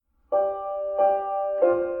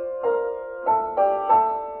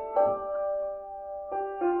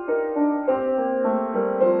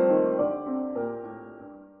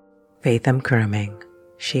Faith M. Kuraming,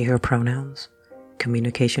 she, her pronouns,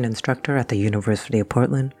 communication instructor at the University of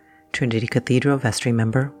Portland, Trinity Cathedral vestry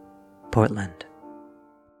member, Portland.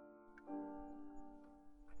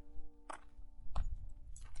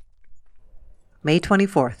 May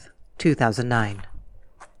 24th, 2009.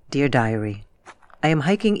 Dear Diary, I am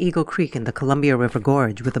hiking Eagle Creek in the Columbia River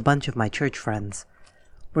Gorge with a bunch of my church friends.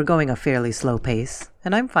 We're going a fairly slow pace,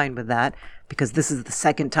 and I'm fine with that because this is the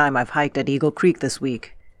second time I've hiked at Eagle Creek this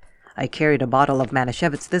week. I carried a bottle of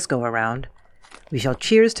Manischewitz this go-around. We shall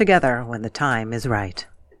cheers together when the time is right.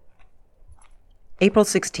 April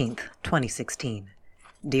 16th, 2016.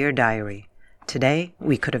 Dear Diary, today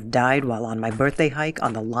we could have died while on my birthday hike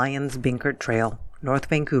on the Lions Binkert Trail, North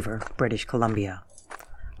Vancouver, British Columbia.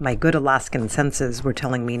 My good Alaskan senses were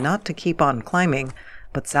telling me not to keep on climbing,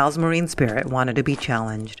 but Sal's marine spirit wanted to be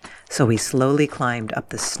challenged, so we slowly climbed up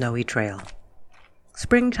the snowy trail.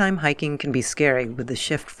 Springtime hiking can be scary with the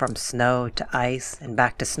shift from snow to ice and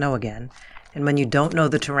back to snow again, and when you don't know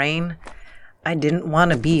the terrain, I didn't want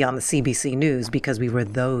to be on the CBC News because we were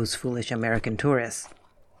those foolish American tourists.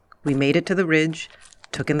 We made it to the ridge,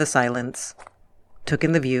 took in the silence, took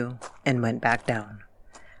in the view, and went back down.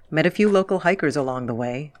 Met a few local hikers along the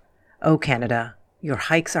way. Oh, Canada, your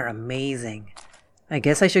hikes are amazing. I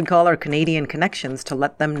guess I should call our Canadian connections to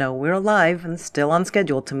let them know we're alive and still on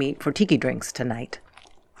schedule to meet for tiki drinks tonight.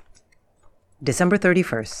 December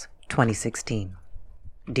 31st, 2016.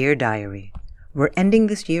 Dear Diary, we're ending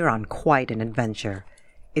this year on quite an adventure.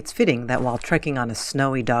 It's fitting that while trekking on a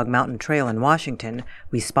snowy Dog Mountain Trail in Washington,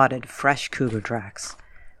 we spotted fresh cougar tracks.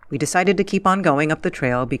 We decided to keep on going up the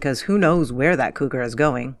trail because who knows where that cougar is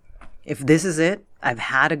going. If this is it, I've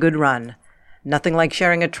had a good run. Nothing like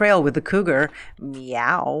sharing a trail with the cougar.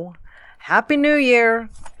 Meow. Happy New Year.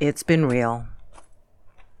 It's been real.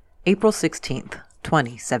 April 16th,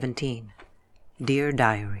 2017. Dear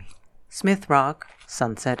Diary, Smith Rock,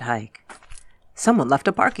 Sunset Hike. Someone left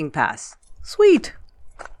a parking pass. Sweet.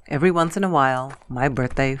 Every once in a while, my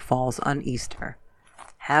birthday falls on Easter.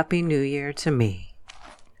 Happy New Year to me.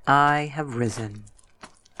 I have risen.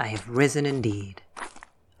 I have risen indeed.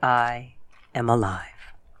 I am alive.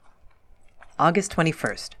 August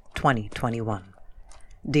 21st, 2021.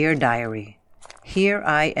 Dear Diary, here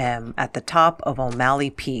I am at the top of O'Malley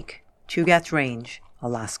Peak, Chugach Range,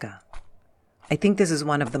 Alaska. I think this is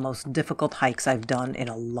one of the most difficult hikes I've done in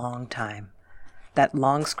a long time. That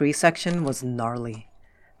long scree section was gnarly.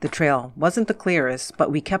 The trail wasn't the clearest, but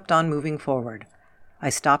we kept on moving forward. I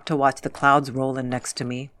stopped to watch the clouds roll in next to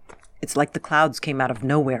me. It's like the clouds came out of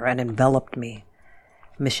nowhere and enveloped me.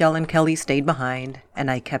 Michelle and Kelly stayed behind, and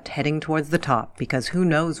I kept heading towards the top because who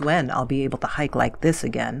knows when I'll be able to hike like this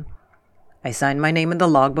again. I signed my name in the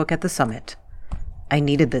logbook at the summit. I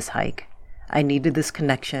needed this hike. I needed this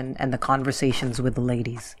connection and the conversations with the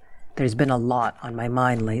ladies. There's been a lot on my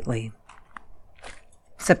mind lately.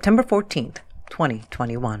 September 14th,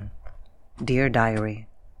 2021. Dear Diary,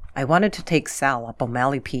 I wanted to take Sal up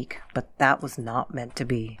O'Malley Peak, but that was not meant to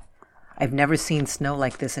be. I've never seen snow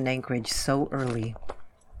like this in Anchorage so early.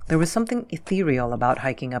 There was something ethereal about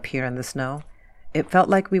hiking up here in the snow. It felt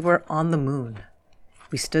like we were on the moon.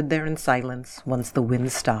 We stood there in silence once the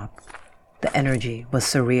wind stopped. The energy was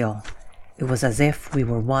surreal. It was as if we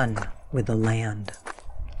were one with the land.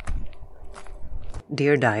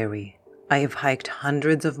 Dear Diary, I have hiked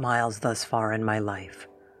hundreds of miles thus far in my life.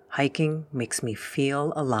 Hiking makes me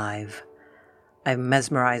feel alive. I'm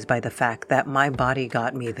mesmerized by the fact that my body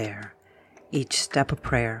got me there. Each step a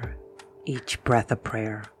prayer, each breath a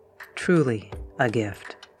prayer. Truly a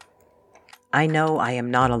gift. I know I am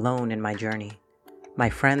not alone in my journey. My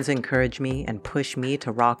friends encourage me and push me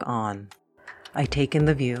to rock on. I take in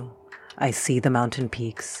the view. I see the mountain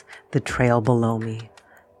peaks, the trail below me.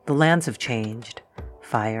 The lands have changed.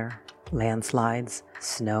 Fire, landslides,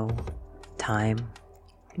 snow, time.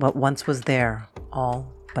 What once was there,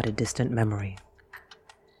 all but a distant memory.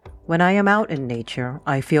 When I am out in nature,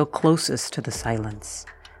 I feel closest to the silence.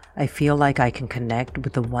 I feel like I can connect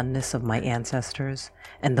with the oneness of my ancestors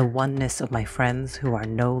and the oneness of my friends who are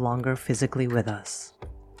no longer physically with us.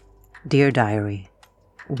 Dear Diary,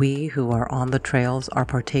 we who are on the trails are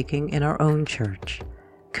partaking in our own church,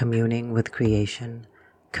 communing with creation,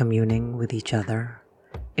 communing with each other,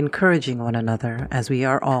 encouraging one another as we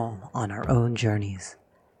are all on our own journeys.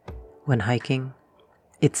 When hiking,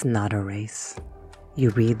 it's not a race.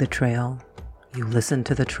 You read the trail, you listen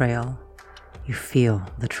to the trail, you feel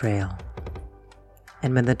the trail.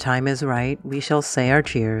 And when the time is right, we shall say our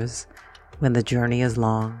cheers. When the journey is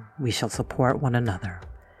long, we shall support one another.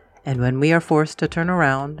 And when we are forced to turn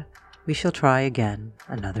around, we shall try again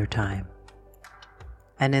another time.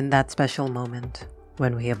 And in that special moment,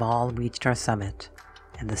 when we have all reached our summit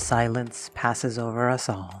and the silence passes over us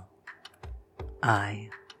all, I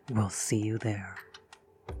will see you there.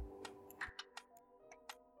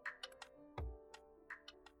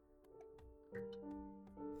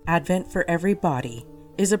 Advent for Every Body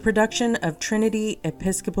is a production of Trinity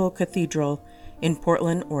Episcopal Cathedral in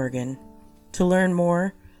Portland, Oregon. To learn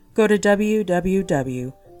more, go to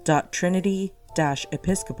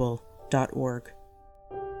www.trinity-episcopal.org.